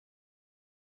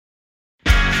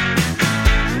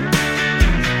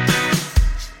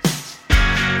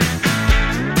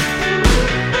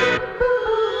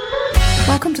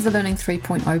to the Learning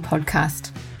 3.0 podcast.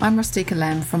 I'm Rustika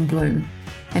Lamb from Bloom,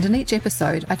 and in each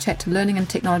episode I chat to learning and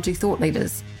technology thought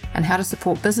leaders and how to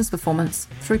support business performance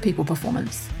through people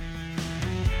performance.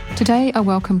 Today I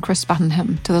welcome Chris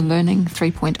Buttenham to the Learning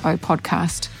 3.0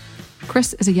 podcast.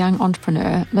 Chris is a young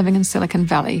entrepreneur living in Silicon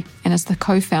Valley and is the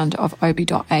co-founder of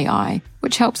Obi.ai,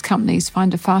 which helps companies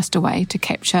find a faster way to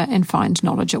capture and find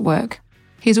knowledge at work.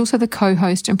 He is also the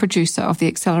co-host and producer of the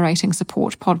Accelerating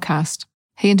Support podcast.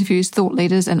 He interviews thought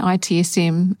leaders in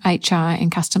ITSM, HR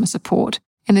and customer support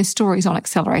and their stories on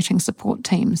accelerating support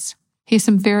teams. He has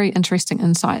some very interesting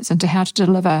insights into how to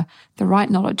deliver the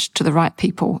right knowledge to the right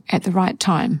people at the right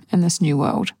time in this new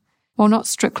world. While not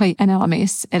strictly an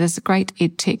LMS, it is a great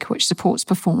edtech which supports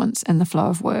performance in the flow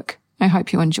of work. I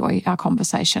hope you enjoy our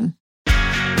conversation.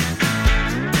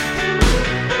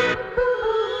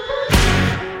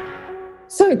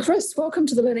 So, Chris, welcome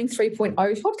to the Learning 3.0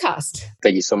 podcast.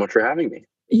 Thank you so much for having me.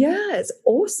 Yeah, it's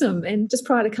awesome. And just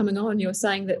prior to coming on, you were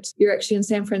saying that you're actually in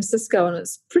San Francisco and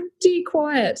it's pretty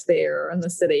quiet there in the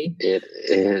city. It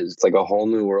is. It's like a whole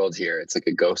new world here. It's like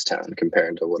a ghost town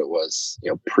compared to what it was,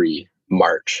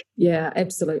 pre-March. Yeah,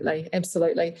 absolutely.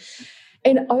 Absolutely.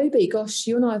 And Obi, gosh,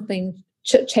 you and I have been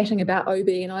chit-chatting about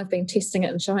Obi, and I've been testing it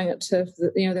and showing it to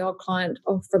the old client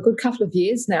for a good couple of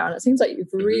years now, and it seems like you've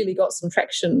really got some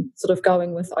traction sort of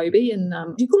going with Obi. And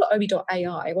do you call it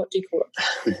Obi.ai? What do you call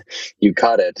it? You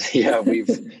caught it. Yeah,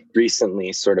 we've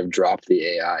recently sort of dropped the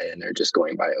AI and they're just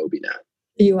going by Obi now.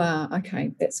 You are?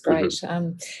 Okay, that's great.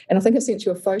 And I think I sent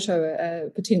you a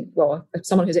photo,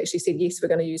 someone who's actually said, yes, we're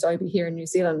going to use Obi here in New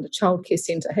Zealand, the childcare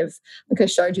centre I think I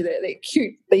showed you that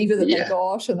cute beaver that they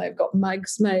got, and they've got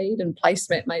mugs made and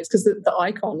placemat made, because the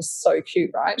icon's so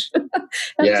cute, right?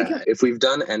 Yeah, if we've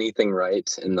done anything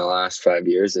right in the last 5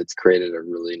 years, it's created a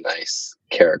really nice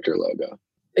character logo.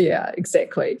 Yeah,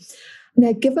 exactly.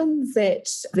 Now, given that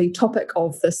the topic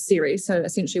of this series, so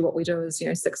essentially what we do is,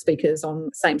 6 speakers on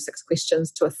the same 6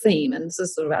 questions to a theme, and this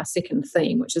is sort of our second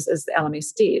theme, which is the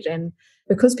LMS dead. And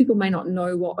because people may not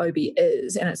know what Obi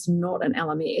is, and it's not an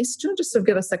LMS, do you want to just sort of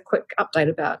give us a quick update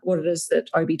about what it is that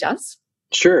Obi does?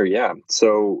 Sure, yeah.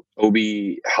 So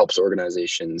Obi helps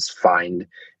organizations find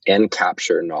and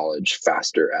capture knowledge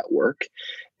faster at work.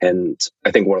 And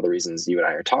I think one of the reasons you and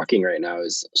I are talking right now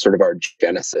is sort of our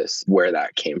genesis, where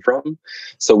that came from.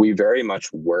 So we very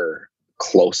much were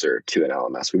closer to an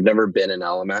LMS. We've never been an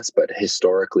LMS, but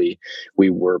historically we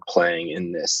were playing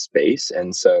in this space.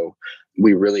 And so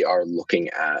we really are looking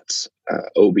at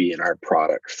Obi and our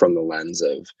product from the lens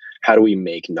of how do we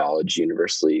make knowledge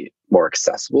universally more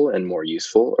accessible and more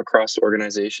useful across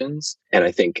organizations. And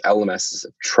I think LMSs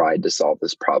have tried to solve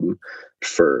this problem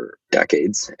for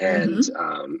decades. And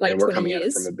like and we're 20 coming years. at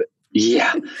it from a bit.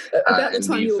 Yeah. About the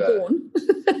time you were born.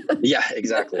 Yeah,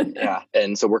 exactly. Yeah.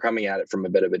 And so we're coming at it from a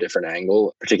bit of a different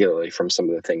angle, particularly from some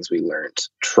of the things we learned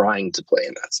trying to play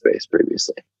in that space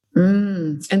previously.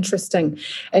 Interesting.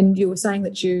 And you were saying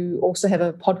that you also have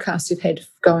a podcast you've had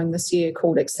going this year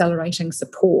called Accelerating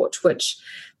Support, which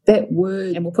that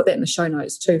word, and we'll put that in the show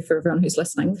notes too for everyone who's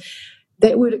listening,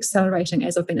 that word accelerating,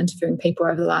 as I've been interviewing people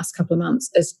over the last couple of months,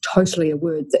 is totally a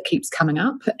word that keeps coming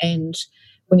up. And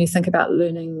when you think about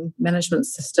learning management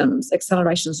systems,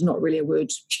 acceleration is not really a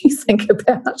word you think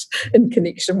about in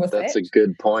connection with that. That's a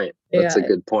good point. That's a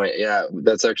good point. Yeah,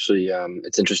 that's actually,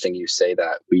 it's interesting you say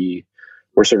that.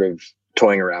 We're sort of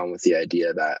toying around with the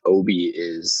idea that Obi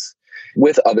is,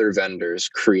 with other vendors,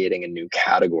 creating a new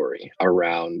category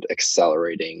around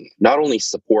accelerating not only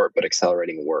support, but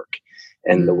accelerating work.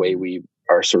 And the way we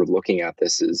are sort of looking at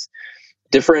this is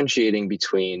differentiating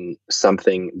between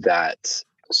something that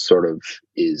sort of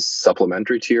is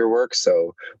supplementary to your work.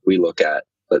 So we look at,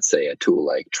 let's say, a tool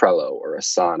like Trello or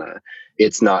Asana.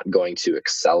 It's not going to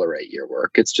accelerate your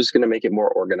work. It's just going to make it more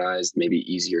organized, maybe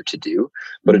easier to do.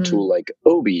 But a tool like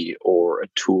Obi or a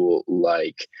tool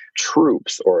like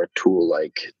Troops or a tool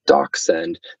like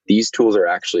DocSend, these tools are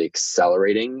actually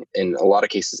accelerating, in a lot of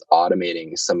cases,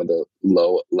 automating some of the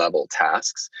low-level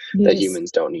tasks that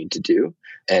humans don't need to do.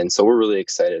 And so we're really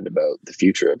excited about the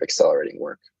future of accelerating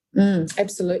work.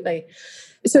 Absolutely.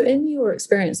 So in your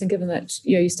experience, and given that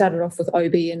you started off with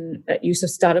Obi and you sort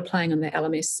of started playing in the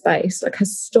LMS space, like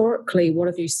historically, what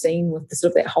have you seen with the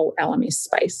sort of that whole LMS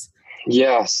space?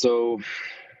 Yeah, so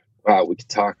we could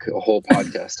talk a whole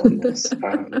podcast on this.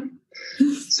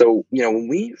 So, when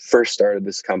we first started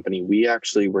this company, we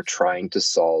actually were trying to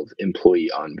solve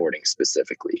employee onboarding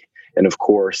specifically. And of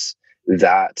course,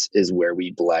 that is where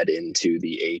we bled into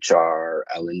the HR,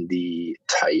 L&D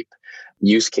type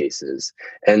use cases.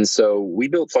 And so we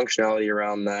built functionality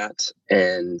around that.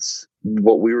 And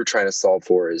what we were trying to solve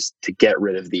for is to get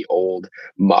rid of the old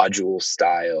module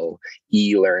style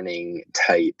e-learning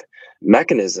type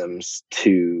mechanisms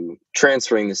to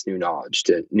transferring this new knowledge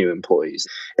to new employees.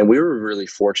 And we were really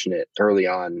fortunate early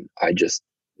on. I just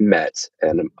met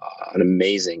an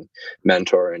amazing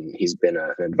mentor, and he's been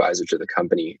an advisor to the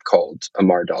company, called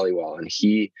Amar Dhaliwal. And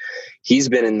he's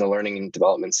been in the learning and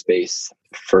development space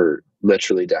for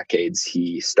literally decades.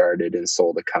 He started and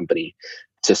sold a company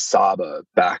to Saba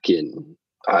back in,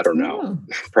 I don't know,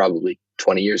 probably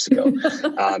 20 years ago.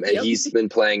 And Yep. He's been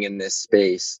playing in this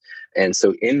space. And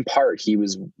so in part, he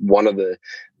was one of the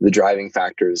driving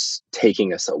factors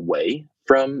taking us away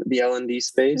from the L&D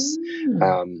space.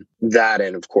 That,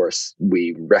 and of course,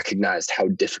 we recognized how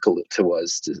difficult it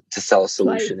was to sell a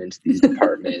solution into these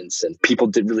departments. And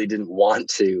people really didn't want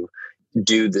to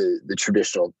do the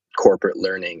traditional corporate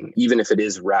learning, even if it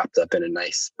is wrapped up in a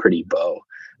nice, pretty bow.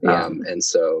 And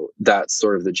so that's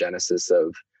sort of the genesis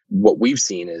of what we've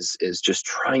seen is just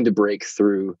trying to break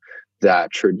through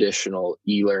that traditional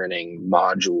e-learning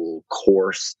module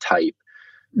course type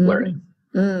learning.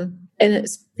 And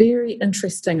it's very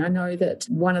interesting. I know that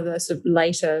one of the sort of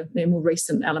later, more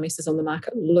recent LMSs on the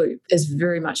market, Loop, is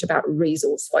very much about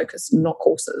resource focused, not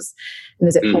courses. And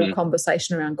there's that whole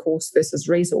conversation around course versus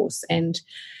resource. And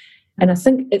I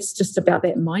think it's just about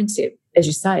that mindset. As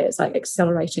you say, it's like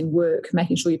accelerating work,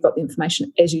 making sure you've got the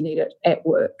information as you need it at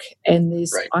work. And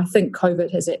I think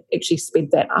COVID has actually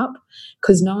sped that up,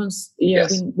 because no one's,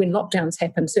 when lockdowns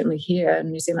happened, certainly here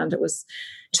in New Zealand, it was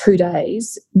 2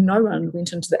 days, no one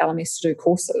went into the LMS to do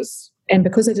courses. And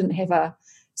because they didn't have a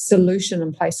solution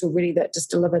in place already that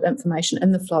just delivered information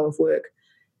in the flow of work,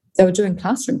 they were doing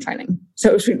classroom training.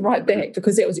 So it went right back,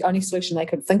 because that was the only solution they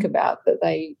could think about that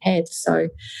they had. So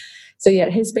yeah,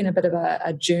 it has been a bit of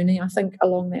a journey, I think,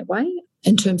 along that way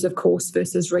in terms of course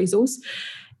versus resource.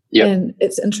 Yep. And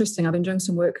it's interesting. I've been doing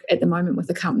some work at the moment with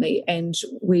a company, and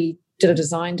we did a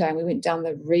design day, and we went down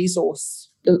the resource.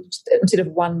 Instead of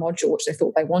one module, which they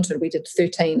thought they wanted, we did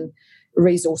 13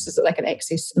 resources that they could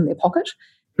access in their pocket.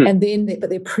 And then, but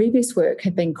their previous work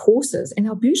had been courses, and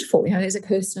how beautiful. There's a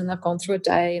person, and they've gone through a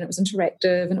day, and it was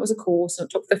interactive, and it was a course, and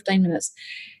it took 15 minutes.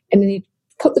 And then you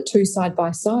put the two side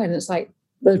by side, and it's like,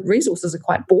 the resources are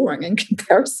quite boring in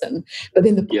comparison, but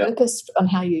then the purpose on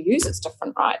how you use it's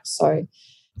different, right?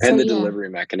 And the delivery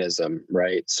mechanism,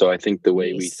 right? So I think the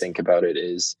way we think about it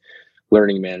is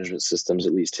learning management systems,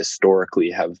 at least historically,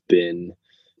 have been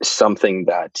something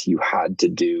that you had to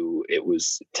do. It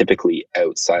was typically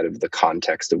outside of the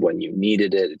context of when you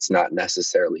needed it. It's not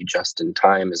necessarily just in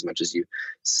time, as much as you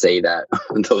say that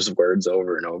those words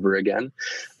over and over again.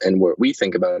 And what we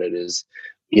think about it is,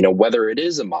 whether it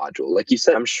is a module, like you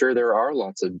said, I'm sure there are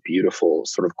lots of beautiful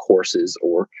sort of courses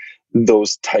or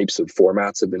those types of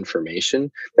formats of information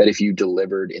that if you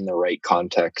delivered in the right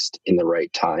context, in the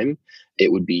right time,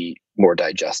 it would be more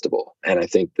digestible. And I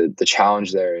think that the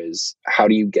challenge there is, how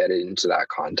do you get it into that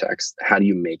context? How do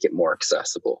you make it more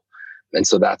accessible? And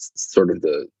so that's sort of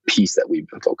the piece that we've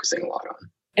been focusing a lot on.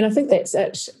 And I think that's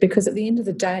it, because at the end of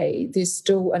the day, there's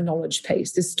still a knowledge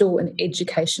piece, there's still an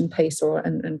education piece, or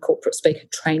in corporate speak, a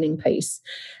training piece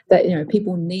that,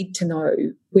 people need to know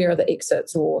where are the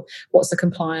exits, or what's the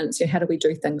compliance, how do we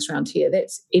do things around here?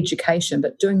 That's education,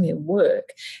 but doing their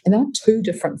work. And they're two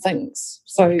different things.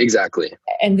 So exactly.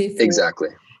 And therefore, exactly.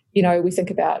 We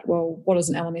think about, well, what does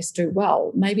an LMS do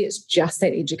well? Maybe it's just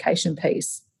that education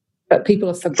piece, but people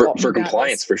have forgotten for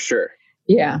compliance, for sure.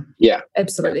 Yeah,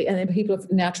 absolutely. Yeah. And then people are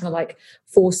now trying to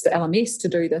force the LMS to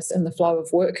do this in the flow of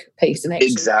work piece, and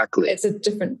actually, it's a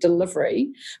different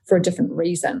delivery for a different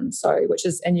reason. So,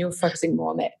 and you're focusing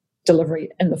more on that delivery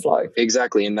in the flow.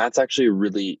 Exactly. And that's actually a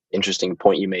really interesting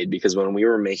point you made, because when we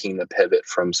were making the pivot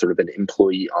from sort of an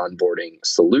employee onboarding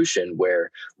solution where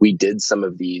we did some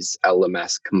of these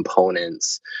LMS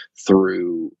components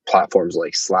through platforms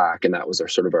like Slack, and that was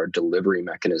our delivery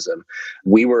mechanism,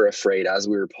 we were afraid, as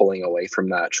we were pulling away from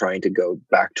that, trying to go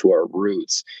back to our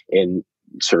roots in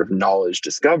sort of knowledge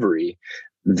discovery,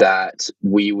 that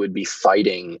we would be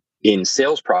fighting in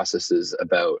sales processes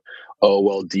about,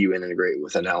 do you integrate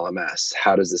with an LMS?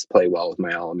 How does this play well with my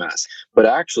LMS? But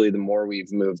actually, the more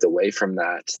we've moved away from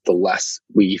that, the less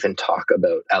we even talk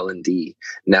about L&D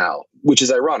now, which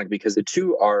is ironic, because the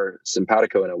two are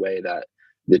simpatico in a way that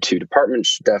the two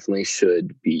departments definitely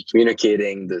should be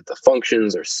communicating. The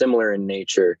functions are similar in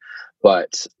nature,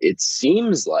 but it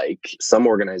seems like some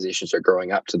organizations are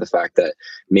growing up to the fact that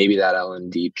maybe that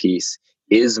L&D piece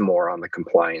is more on the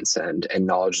compliance end, and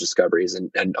knowledge discovery is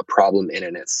and a problem in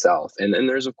and itself. And then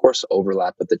there's, of course,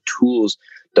 overlap, but the tools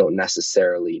don't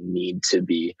necessarily need to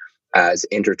be as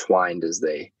intertwined as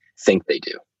they think they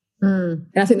do. And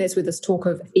I think that's where this talk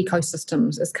of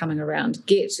ecosystems is coming around.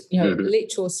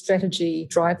 Let your strategy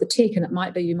drive the tech, and it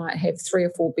might be you might have 3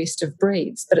 or 4 best of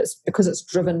breeds, but it's because it's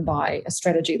driven by a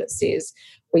strategy that says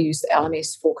we use the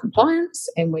LMS for compliance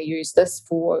and we use this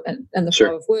for in the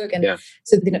flow of work. And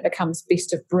so then it becomes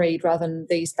best of breed rather than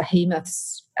these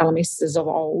behemoths, LMSs of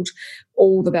old,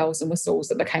 all the bells and whistles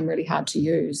that became really hard to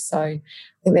use. So I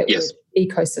think that word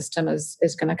ecosystem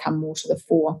is going to come more to the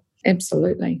fore.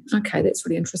 Absolutely. Okay, that's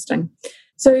really interesting.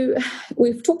 So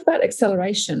we've talked about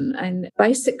acceleration and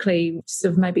basically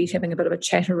sort of maybe having a bit of a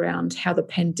chat around how the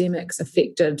pandemic's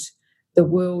affected the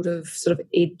world of sort of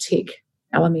EdTech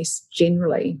LMS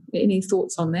generally. Any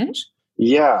thoughts on that?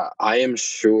 Yeah, I am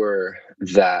sure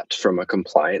that from a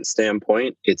compliance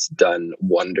standpoint, it's done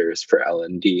wonders for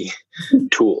L&D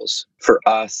tools. For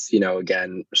us,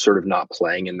 again, sort of not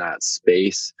playing in that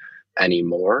space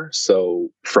anymore. So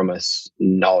from a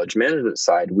knowledge management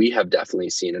side, we have definitely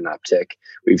seen an uptick.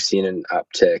 We've seen an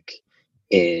uptick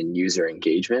in user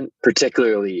engagement,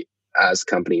 particularly as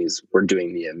companies were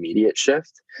doing the immediate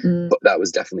shift. But that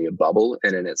was definitely a bubble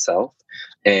in itself.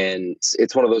 And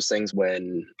it's one of those things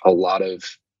when a lot of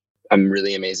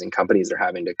really amazing companies are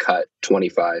having to cut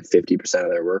 25, 50% of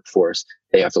their workforce,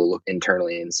 they have to look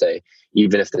internally and say,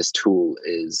 even if this tool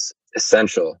is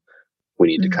essential, we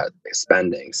need to cut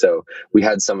spending. So we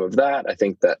had some of that. I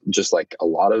think that just like a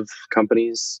lot of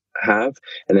companies have.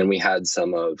 And then we had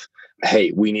some of,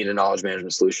 hey, we need a knowledge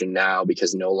management solution now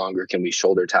because no longer can we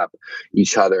shoulder tap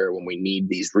each other when we need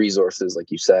these resources, like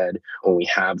you said, when we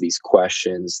have these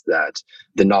questions that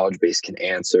the knowledge base can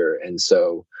answer. And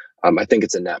so I think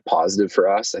it's a net positive for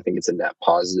us. I think it's a net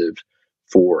positive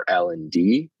for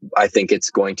L&D. I think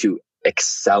it's going to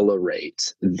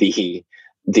accelerate the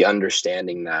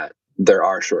understanding that there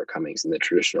are shortcomings in the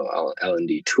traditional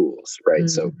L&D tools, right?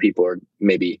 So people are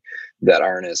maybe that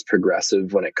aren't as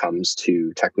progressive when it comes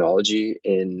to technology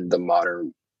in the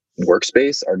modern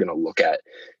workspace are going to look at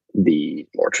the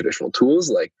more traditional tools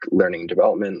like learning and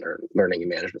development or learning and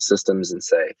management systems and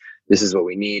say, this is what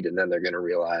we need. And then they're going to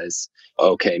realize,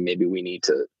 okay, maybe we need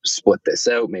to split this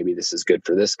out. Maybe this is good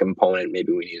for this component.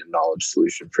 Maybe we need a knowledge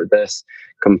solution for this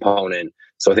component.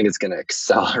 So I think it's going to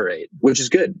accelerate, which is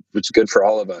good for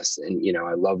all of us. And,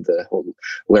 I love the whole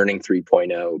Learning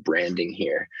 3.0 branding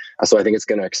here. So I think it's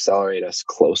going to accelerate us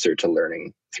closer to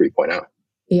Learning 3.0.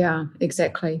 Yeah,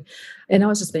 exactly. And I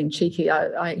was just being cheeky.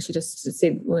 I actually just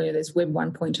said, there's Web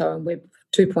 1.0 and Web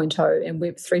 2.0 and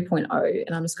Web 3.0,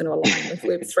 and I'm just going to align with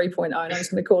Web 3.0, and I'm just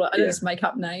going to call it, I don't just make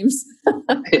up names.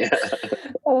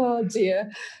 Oh, dear.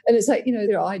 And it's like,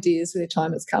 there are ideas where the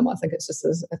time has come. I think it's just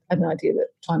an idea that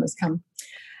time has come.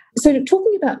 So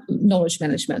talking about knowledge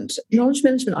management,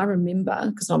 I remember,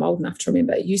 because I'm old enough to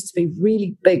remember, it used to be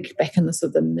really big back in the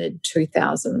sort of the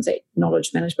mid-2000s, that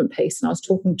knowledge management piece. And I was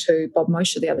talking to Bob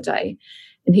Mosher the other day,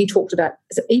 and he talked about,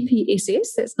 is it EPSS?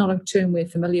 That's not a term we're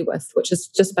familiar with, which is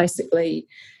just basically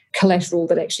collateral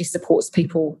that actually supports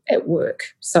people at work.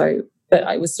 So, but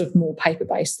it was sort of more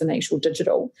paper-based than actual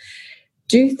digital.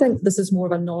 Do you think this is more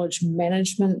of a knowledge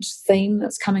management theme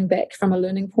that's coming back from a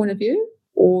learning point of view?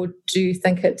 Or do you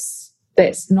think that's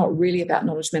not really about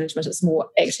knowledge management, it's more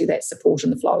actually that support in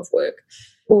the flow of work?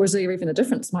 Or is there even a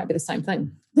difference? Might be the same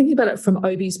thing. Thinking about it from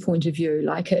OB's point of view,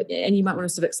 and you might want to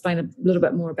sort of explain a little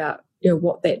bit more about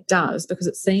what that does, because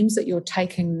it seems that you're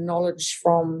taking knowledge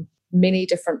from many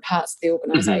different parts of the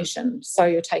organisation. So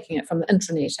you're taking it from the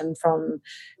intranet and from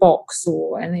Box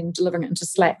and then delivering it into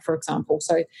Slack, for example.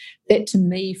 So that to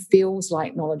me feels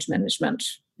like knowledge management.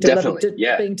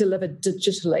 Being delivered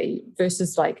digitally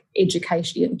versus like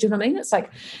education. Do you know what I mean? It's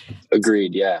like...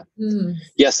 Agreed, yeah.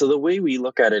 Yeah, so the way we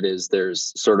look at it is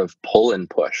there's sort of pull and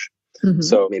push.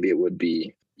 So maybe it would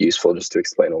be useful just to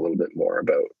explain a little bit more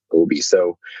about OB.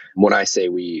 So when I say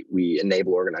we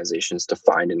enable organizations to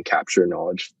find and capture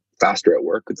knowledge faster at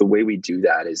work, the way we do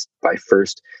that is by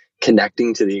first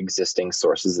connecting to the existing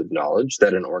sources of knowledge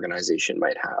that an organization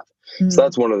might have. So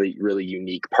that's one of the really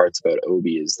unique parts about OB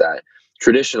is that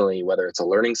traditionally, whether it's a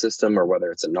learning system or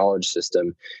whether it's a knowledge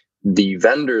system, the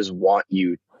vendors want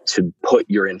you to put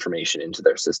your information into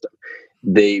their system.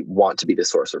 They want to be the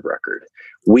source of record.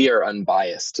 We are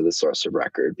unbiased to the source of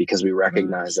record because we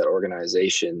recognize that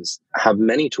organizations have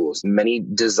many tools, many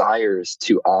desires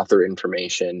to author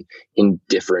information in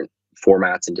different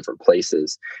formats in different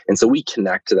places. And so we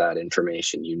connect to that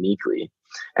information uniquely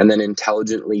and then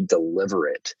intelligently deliver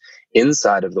it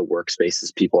inside of the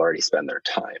workspaces people already spend their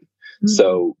time.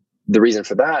 So the reason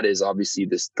for that is obviously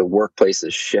the workplace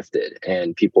has shifted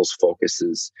and people's focus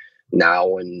is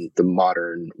now in the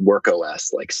modern work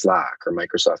OS like Slack or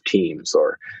Microsoft Teams,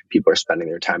 or people are spending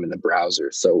their time in the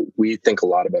browser. So we think a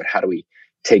lot about how do we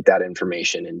take that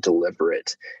information and deliver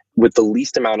it with the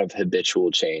least amount of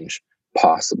habitual change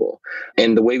possible.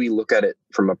 And the way we look at it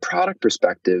from a product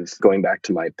perspective, going back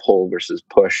to my pull versus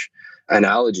push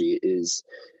analogy, is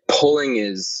pulling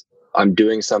is I'm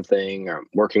doing something, or I'm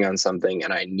working on something,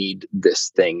 and I need this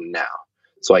thing now.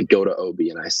 So I go to Obi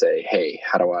and I say, hey,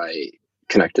 how do I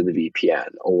connect to the VPN?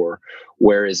 Or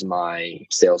where is my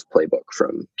sales playbook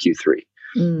from Q3?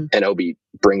 And Obi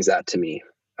brings that to me.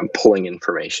 I'm pulling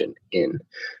information in.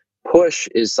 Push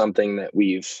is something that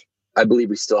I believe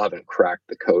we still haven't cracked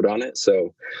the code on it.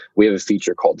 So we have a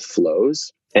feature called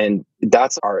flows, and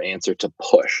that's our answer to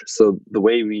push. So the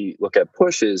way we look at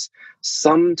push is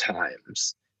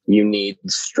sometimes you need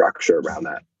structure around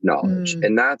that knowledge.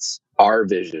 And that's our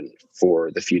vision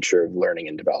for the future of learning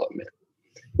and development.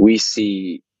 We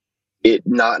see it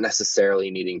not necessarily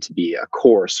needing to be a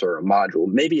course or a module.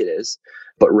 Maybe it is,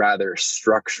 but rather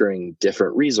structuring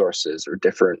different resources or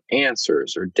different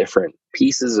answers or different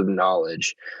pieces of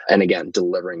knowledge. And again,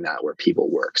 delivering that where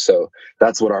people work. So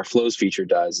that's what our flows feature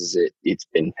does. Is it's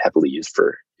been heavily used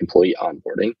for employee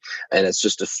onboarding. And it's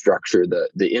just to structure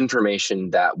the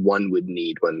information that one would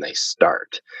need when they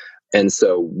start. And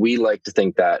so we like to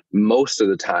think that most of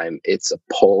the time it's a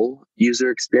pull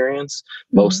user experience.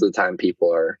 Most of the time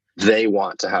they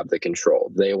want to have the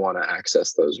control. They want to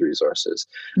access those resources.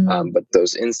 But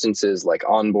those instances like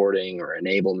onboarding or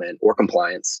enablement or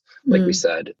compliance, like we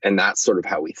said, and that's sort of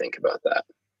how we think about that.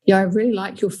 Yeah, I really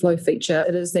like your flow feature.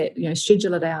 It is that,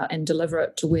 schedule it out and deliver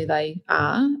it to where they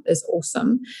are is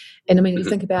awesome. And I mean, you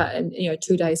think about,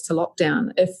 2 days to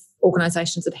lockdown, if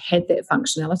organizations had that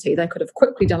functionality, they could have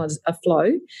quickly done a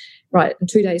flow, right? In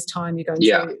 2 days' time, you're going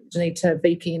to need to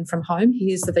VPN from home.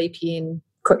 Here's the VPN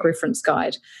quick reference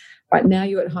guide. Right now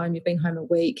you're at home, you've been home a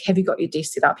week. Have you got your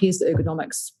desk set up? Here's the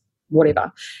ergonomics,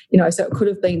 whatever. So it could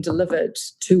have been delivered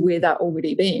to where they're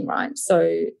already being, right?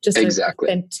 So just a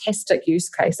fantastic use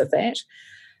case of that.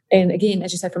 And again,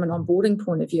 as you say, from an onboarding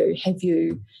point of view, have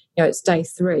you, it's day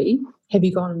 3, have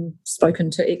you gone and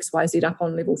spoken to XYZ up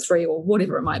on level 3 or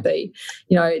whatever it might be?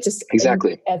 Just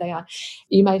exactly how they are.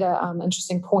 You made an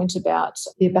interesting point about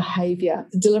their behaviour,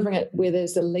 delivering it where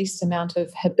there's the least amount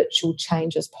of habitual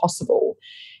changes possible.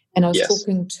 And I was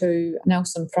talking to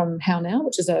Nelson from How Now,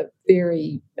 which is a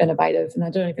very innovative, and I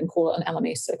don't even call it an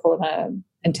LMS, I call it an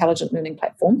intelligent learning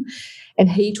platform. And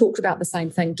he talked about the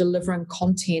same thing, delivering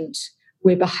content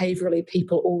where behaviourally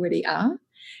people already are.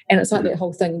 And it's like that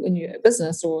whole thing when you're a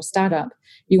business or a startup,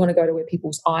 you want to go to where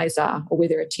people's eyes are or where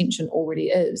their attention already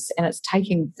is. And it's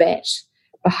taking that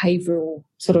behavioural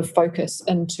sort of focus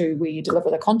into where you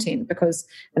deliver the content, because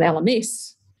an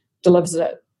LMS delivers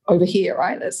it over here,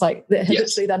 right? It's like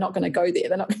habitually they're not going to go there.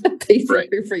 They're not going to be there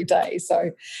every day.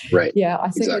 So, I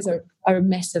think there's a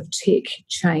massive tech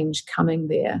change coming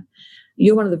there.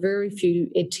 You're one of the very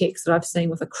few ed techs that I've seen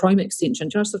with a Chrome extension.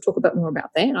 Do you want to talk a bit more about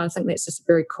that? I think that's just a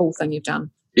very cool thing you've done.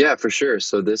 Yeah, for sure.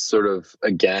 So this sort of,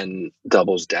 again,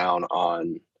 doubles down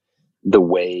on the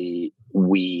way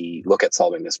we look at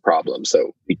solving this problem.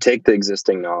 So we take the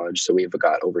existing knowledge. So we've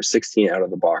got over 16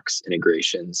 out-of-the-box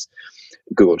integrations,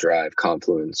 Google Drive,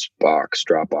 Confluence, Box,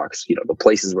 Dropbox, the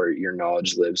places where your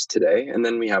knowledge lives today. And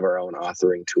then we have our own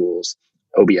authoring tools,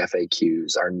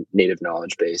 OBFAQs, our native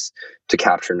knowledge base to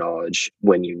capture knowledge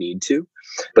when you need to.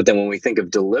 But then when we think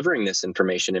of delivering this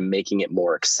information and making it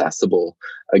more accessible,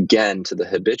 again, to the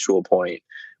habitual point,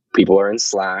 people are in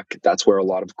Slack. That's where a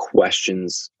lot of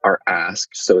questions are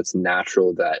asked. So it's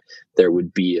natural that there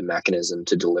would be a mechanism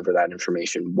to deliver that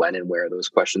information when and where those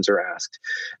questions are asked.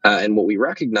 And what we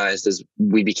recognized is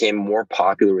we became more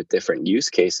popular with different use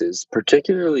cases,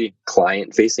 particularly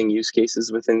client-facing use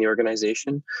cases within the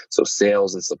organization. So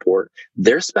sales and support,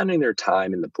 they're spending their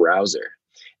time in the browser.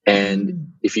 And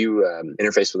if you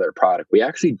interface with our product, we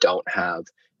actually don't have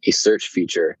a search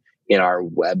feature in our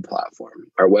web platform.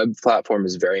 Our web platform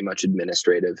is very much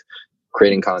administrative,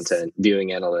 creating content,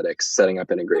 viewing analytics, setting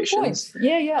up integrations.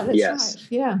 Yeah, that's right.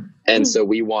 Yeah. And so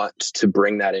we want to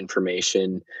bring that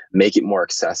information, make it more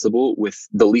accessible with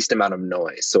the least amount of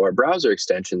noise. So our browser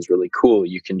extension is really cool.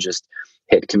 You can just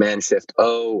hit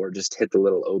Command-Shift-O or just hit the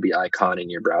little Obi icon in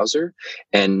your browser.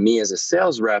 And me as a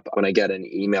sales rep, when I get an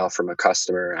email from a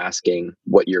customer asking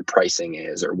what your pricing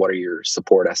is or what are your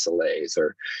support SLAs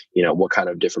or, what kind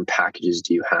of different packages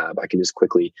do you have, I can just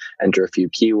quickly enter a few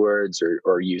keywords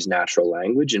or use natural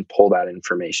language and pull that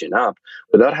information up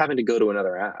without having to go to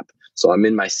another app. So I'm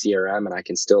in my CRM and I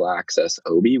can still access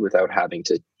Obi without having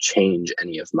to change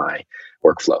any of my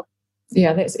workflow.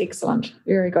 Yeah, that's excellent.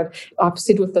 Very good. I've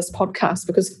said with this podcast,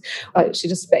 because I actually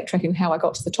just backtracking how I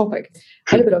got to the topic,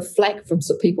 I had a bit of flack from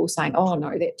some people saying, "Oh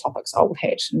no, that topic's old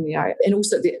hat," and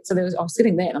also I was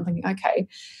getting that, and I'm thinking, okay.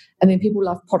 And then people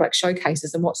love product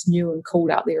showcases and what's new and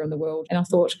cool out there in the world. And I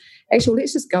thought, actually,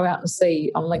 let's just go out and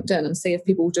see on LinkedIn and see if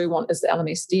people do want, is the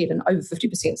LMS dead? And over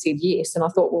 50% said yes. And I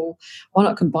thought, well, why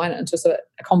not combine it into sort of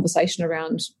a conversation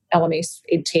around LMS,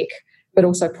 EdTech, but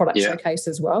also product showcase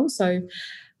as well. So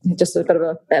just a bit of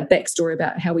a backstory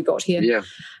about how we got here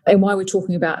and why we're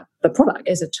talking about the product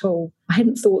as a tool. I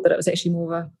hadn't thought that it was actually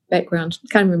more of a background.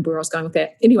 Can't remember where I was going with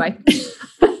that. Anyway.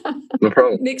 No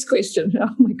problem. Next question. Oh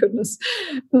my goodness.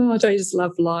 Oh, don't you just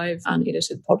love live,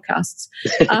 unedited podcasts?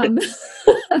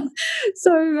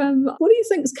 So what do you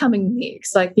think is coming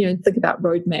next? Like, think about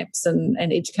roadmaps and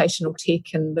educational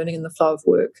tech and learning in the flow of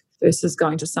work versus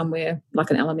going to somewhere like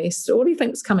an LMS. So what do you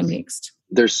think is coming next?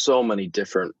 There's so many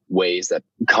different ways that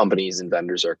companies and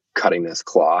vendors are cutting this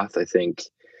cloth. I think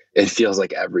it feels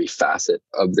like every facet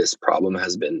of this problem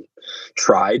has been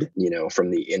tried,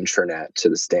 from the intranet to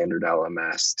the standard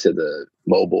LMS to the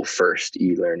mobile first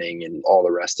e-learning and all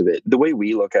the rest of it. The way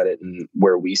we look at it and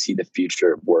where we see the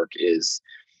future of work is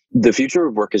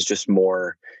just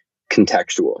more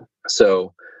contextual.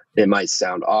 So it might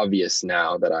sound obvious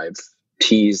now that I've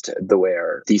teased the way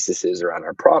our thesis is around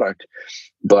our product,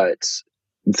 but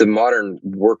the modern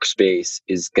workspace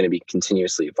is going to be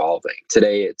continuously evolving.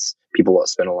 Today, it's people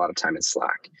spend a lot of time in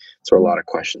Slack. It's where a lot of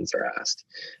questions are asked.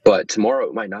 But tomorrow,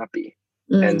 it might not be.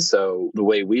 And so the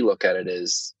way we look at it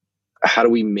is, how do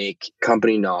we make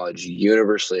company knowledge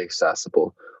universally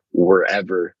accessible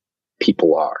wherever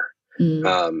people are?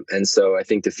 And so I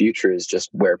think the future is just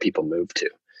where people move to.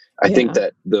 I think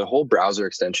that the whole browser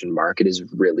extension market is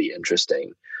really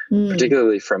interesting,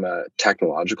 particularly from a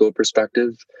technological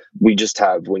perspective. We just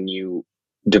have, when you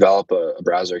develop a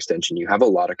browser extension, you have a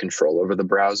lot of control over the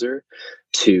browser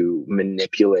to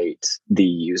manipulate the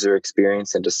user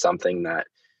experience into something that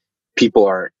people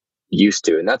aren't used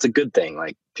to. And that's a good thing,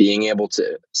 like being able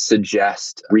to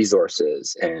suggest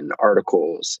resources and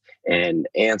articles and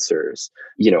answers,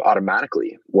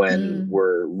 automatically when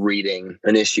we're reading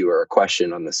an issue or a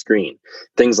question on the screen,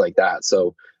 things like that.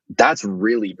 So that's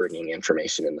really bringing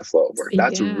information in the flow of work.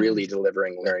 That's really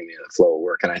delivering learning in the flow of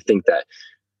work. And I think that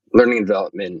learning and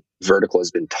development vertical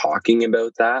has been talking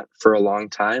about that for a long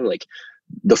time, like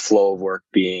the flow of work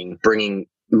being bringing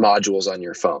modules on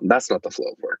your phone. That's not the flow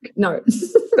of work. No.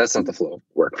 That's not the flow of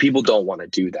work. People don't want to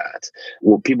do that.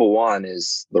 What people want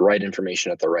is the right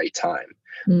information at the right time,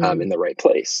 in the right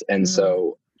place. And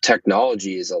so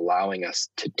technology is allowing us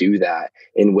to do that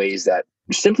in ways that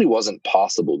simply wasn't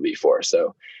possible before.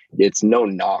 So it's no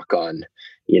knock on,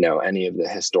 any of the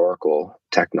historical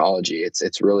technology.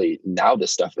 It's really, now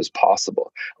this stuff is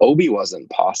possible. OBI wasn't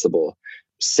possible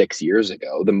 6 years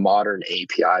ago. The modern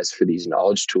APIs for these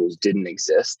knowledge tools didn't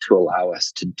exist to allow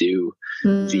us to do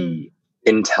the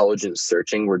intelligent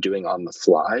searching we're doing on the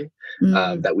fly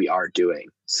that we are doing.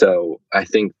 So I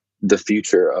think the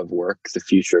future of work, the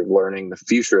future of learning, the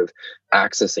future of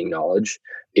accessing knowledge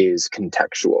is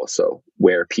contextual. So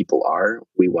where people are,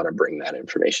 we want to bring that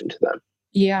information to them.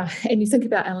 Yeah. And you think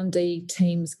about L&D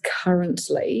teams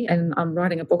currently, and I'm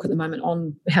writing a book at the moment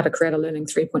on how to create a Learning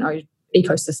 3.0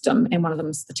 ecosystem. And one of them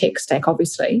is the tech stack,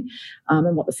 obviously,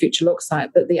 and what the future looks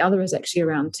like. But the other is actually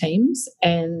around teams.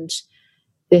 And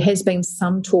there has been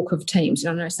some talk of teams.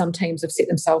 I know some teams have set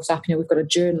themselves up. We've got a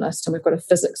journalist and we've got a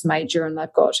physics major and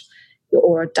they've got,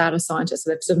 or a data scientist. So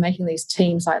they're sort of making these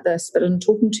teams like this. But in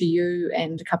talking to you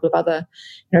and a couple of other,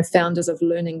 founders of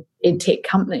learning edtech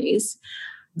companies,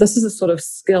 this is a sort of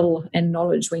skill and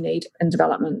knowledge we need in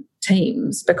development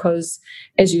teams, because,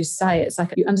 as you say, it's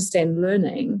like you understand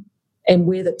learning and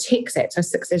where the tech's at. So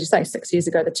as you say, 6 years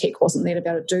ago, the tech wasn't there to be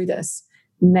able to do this.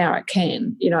 Now it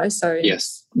can, So,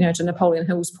 yes. To Napoleon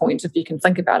Hill's point, if you can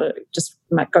think about it, just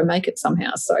go make it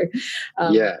somehow. So,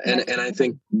 and I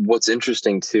think what's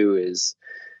interesting too is,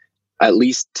 at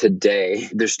least today,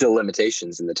 there's still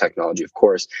limitations in the technology, of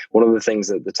course. One of the things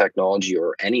that the technology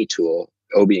or any tool,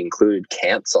 OBI included,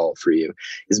 can't solve for you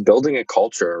is building a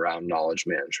culture around knowledge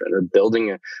management or building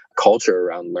a culture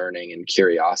around learning and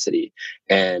curiosity.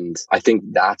 And I think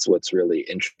that's what's really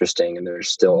interesting. And there's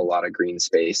still a lot of green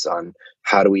space on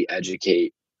how do we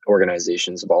educate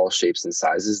organizations of all shapes and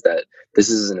sizes that this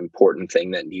is an important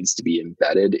thing that needs to be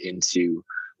embedded into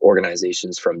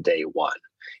organizations from day one.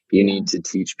 You need to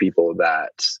teach people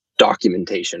that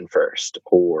documentation first,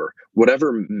 or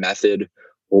whatever method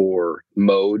or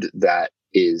mode that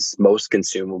is most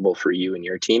consumable for you and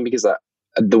your team, because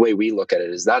the way we look at it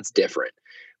is that's different.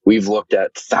 We've looked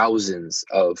at thousands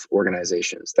of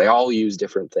organizations. They all use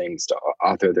different things to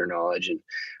author their knowledge. And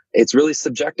it's really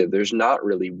subjective. There's not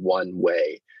really one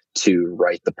way to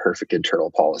write the perfect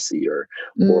internal policy or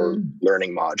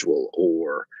learning module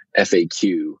or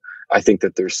FAQ. I think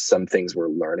that there's some things we're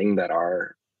learning that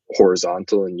are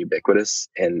horizontal and ubiquitous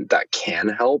and that can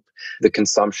help the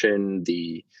consumption,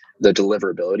 the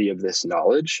deliverability of this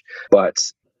knowledge.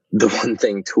 But the one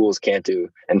thing tools can't do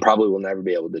and probably will never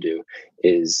be able to do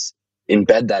is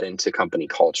embed that into company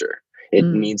culture. It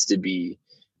needs to be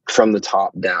from the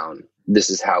top down. This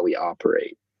is how we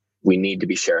operate. We need to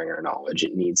be sharing our knowledge.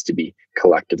 It needs to be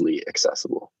collectively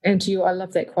accessible. And to you, I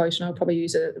love that quote, and I'll probably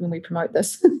use it when we promote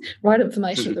this. Right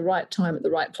information at the right time at the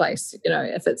right place. You know,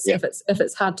 if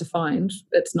it's hard to find,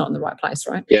 it's not in the right place,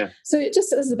 right? Yeah. So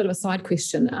just as a bit of a side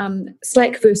question,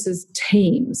 Slack versus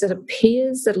Teams. It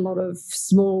appears that a lot of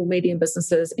small, medium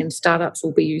businesses and startups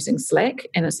will be using Slack,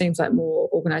 and it seems like more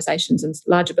organizations and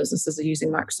larger businesses are using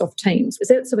Microsoft Teams. Is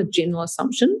that sort of a general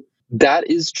assumption? That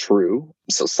is true.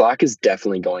 So Slack is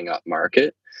definitely going up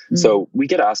market. So we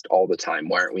get asked all the time,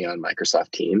 why aren't we on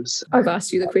Microsoft Teams? I've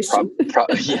asked you the question.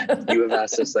 Yeah, you have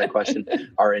asked us that question.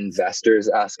 Our investors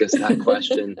ask us that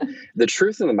question. The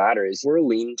truth of the matter is we're a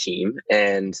lean team,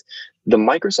 and the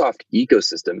Microsoft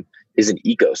ecosystem is an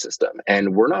ecosystem,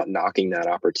 and we're not knocking that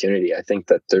opportunity. I think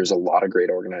that there's a lot of great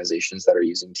organizations that are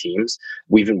using Teams.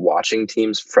 We've been watching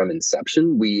Teams from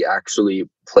inception. We actually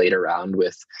played around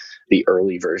with the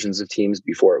early versions of Teams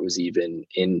before it was even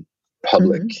in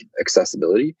public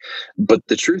accessibility. But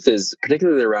the truth is,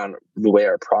 particularly around the way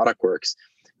our product works,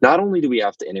 not only do we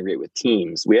have to integrate with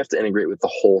Teams, we have to integrate with the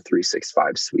whole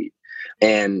 365 suite.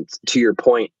 And to your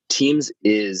point, Teams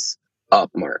is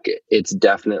upmarket. It's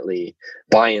definitely,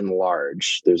 by and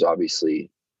large, there's obviously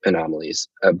anomalies,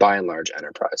 by and large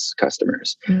enterprise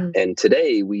customers. And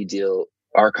today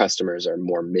our customers are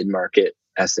more mid-market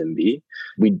SMB.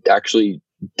 We actually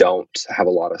don't have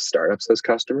a lot of startups as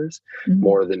customers,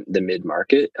 more than the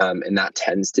mid-market. And that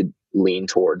tends to lean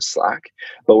towards Slack.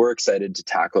 But we're excited to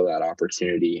tackle that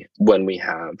opportunity when we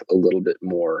have a little bit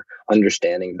more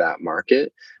understanding of that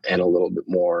market and a little bit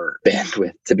more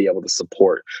bandwidth to be able to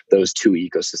support those two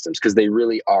ecosystems, because they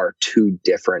really are two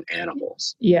different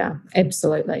animals. Yeah,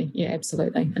 absolutely.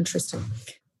 Interesting.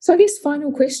 So I guess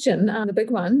final question, the big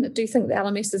one, do you think the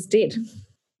LMS is dead?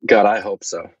 God, I hope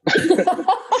so.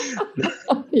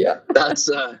 Yeah. That's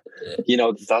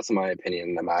my opinion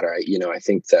in the matter. I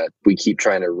think that we keep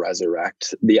trying to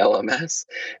resurrect the LMS,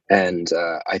 and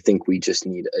I think we just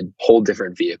need a whole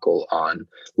different vehicle on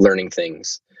learning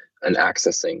things and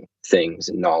accessing things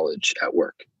and knowledge at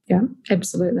work. Yeah,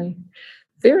 absolutely.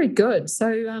 Very good.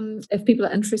 So if people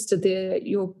are interested there,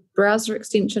 your browser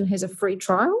extension has a free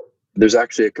trial? There's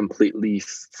actually a completely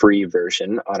free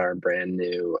version on our brand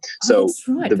new. So that's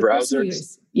right, the browser,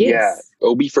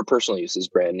 OB for personal use is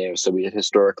brand new. So we had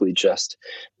historically just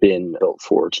been built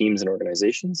for teams and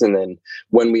organizations. And then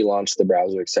when we launched the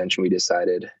browser extension, we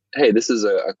decided, hey, this is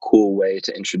a cool way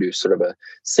to introduce sort of a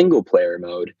single player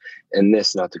mode. And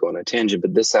this, not to go on a tangent,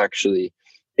 but this actually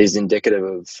is indicative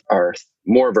of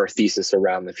more of our thesis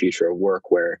around the future of work,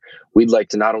 where we'd like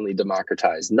to not only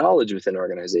democratize knowledge within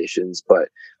organizations, but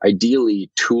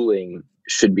ideally tooling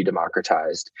should be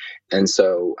democratized. And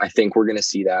so I think we're going to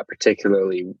see that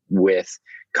particularly with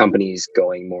companies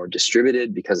going more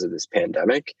distributed because of this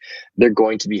pandemic. They're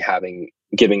going to be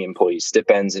giving employees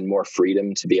stipends and more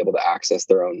freedom to be able to access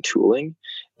their own tooling.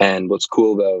 And what's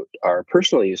cool about our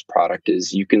personal use product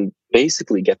is you can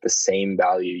basically get the same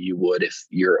value you would if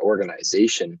your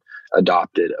organization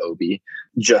adopted OB,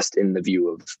 just in the view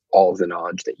of all of the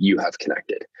knowledge that you have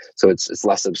connected. So it's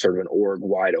less of sort of an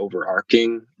org-wide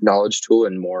overarching knowledge tool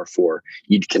and more for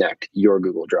you'd connect your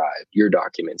Google Drive, your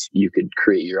documents. You could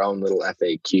create your own little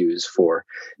FAQs for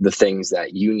the things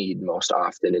that you need most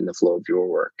often in the flow of your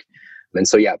work. And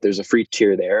so, there's a free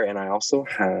tier there. And I also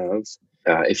have,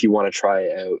 if you want to try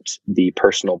out the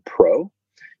Personal Pro,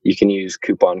 you can use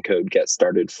coupon code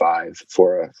GetStarted5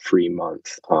 for a free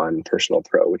month on Personal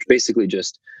Pro, which basically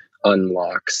just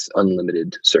unlocks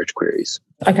unlimited search queries.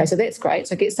 Okay, so that's great.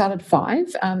 So Get Started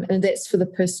 5, and that's for the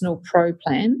Personal Pro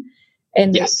plan.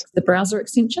 And yes, the browser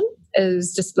extension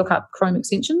is just look up Chrome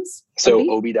extensions. So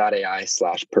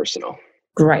ob.ai/personal.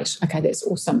 Great. Okay, that's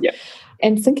awesome. Yeah.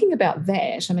 And thinking about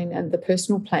that, and the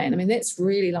personal plan, that's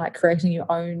really like creating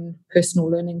your own personal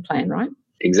learning plan, right?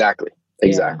 Exactly.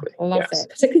 Yeah, I love that.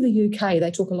 Particularly the UK, they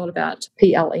talk a lot about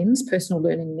PLNs, personal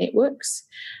learning networks.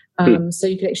 So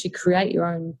you could actually create your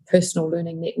own personal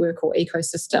learning network or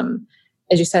ecosystem.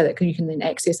 As you say, that you can then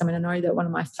access. I know that one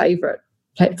of my favorite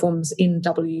platforms,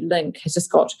 NW Link has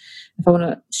just got, if I want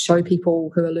to show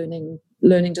people who are learning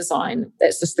design,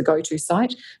 that's just the go-to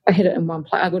site. I had it in one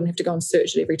place. I wouldn't have to go and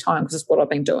search it every time because it's what I've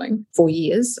been doing for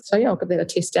years. So yeah, I'll give that a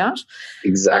test out.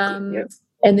 Exactly. Yeah.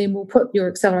 And then we'll put your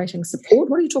accelerating support.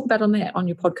 What do you talk about on that, on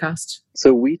your podcast?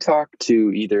 So we talk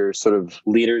to either sort of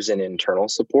leaders in internal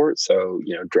support, so,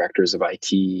 directors of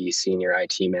IT, senior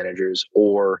IT managers,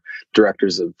 or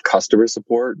directors of customer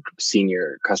support,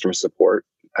 senior customer support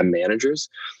managers,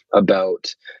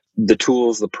 about the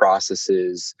tools, the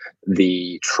processes,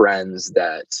 the trends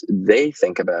that they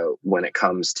think about when it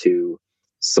comes to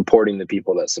supporting the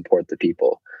people that support the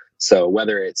people. So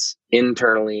whether it's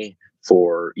internally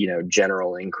for,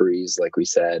 general inquiries, like we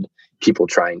said, people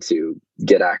trying to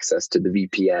get access to the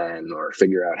VPN or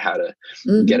figure out how to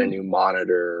get a new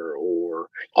monitor, or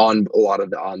on a lot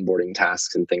of the onboarding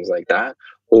tasks and things like that.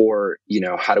 Or,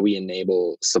 how do we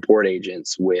enable support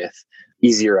agents with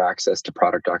easier access to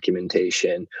product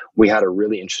documentation? We had a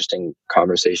really interesting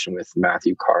conversation with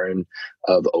Matthew Caron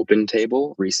of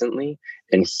OpenTable recently,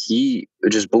 and he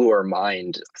just blew our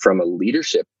mind from a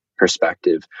leadership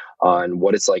perspective on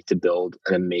what it's like to build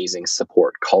an amazing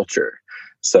support culture.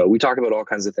 So we talk about all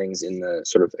kinds of things in the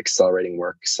sort of accelerating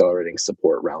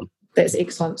support realm. That's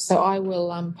excellent. So I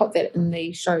will put that in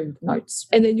the show notes.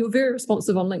 And then you're very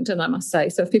responsive on LinkedIn, I must say.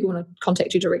 So if people want to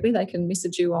contact you directly, they can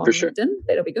message you on LinkedIn.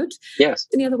 That'll be good. Yes.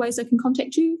 Any other ways they can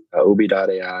contact you?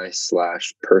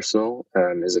 obi.ai/personal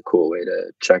is a cool way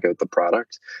to check out the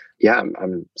product. Yeah,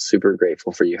 I'm super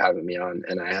grateful for you having me on,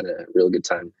 and I had a real good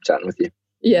time chatting with you.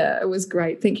 Yeah, it was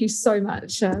great. Thank you so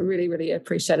much. Really, really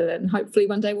appreciate it. And hopefully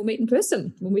one day we'll meet in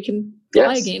person when we can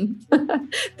fly again.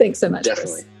 Thanks so much,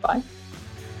 Definitely. Chris. Bye.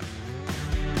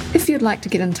 If you'd like to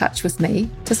get in touch with me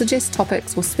to suggest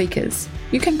topics or speakers,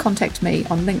 you can contact me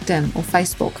on LinkedIn or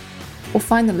Facebook, or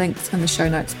find the links in the show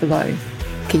notes below.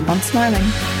 Keep on smiling.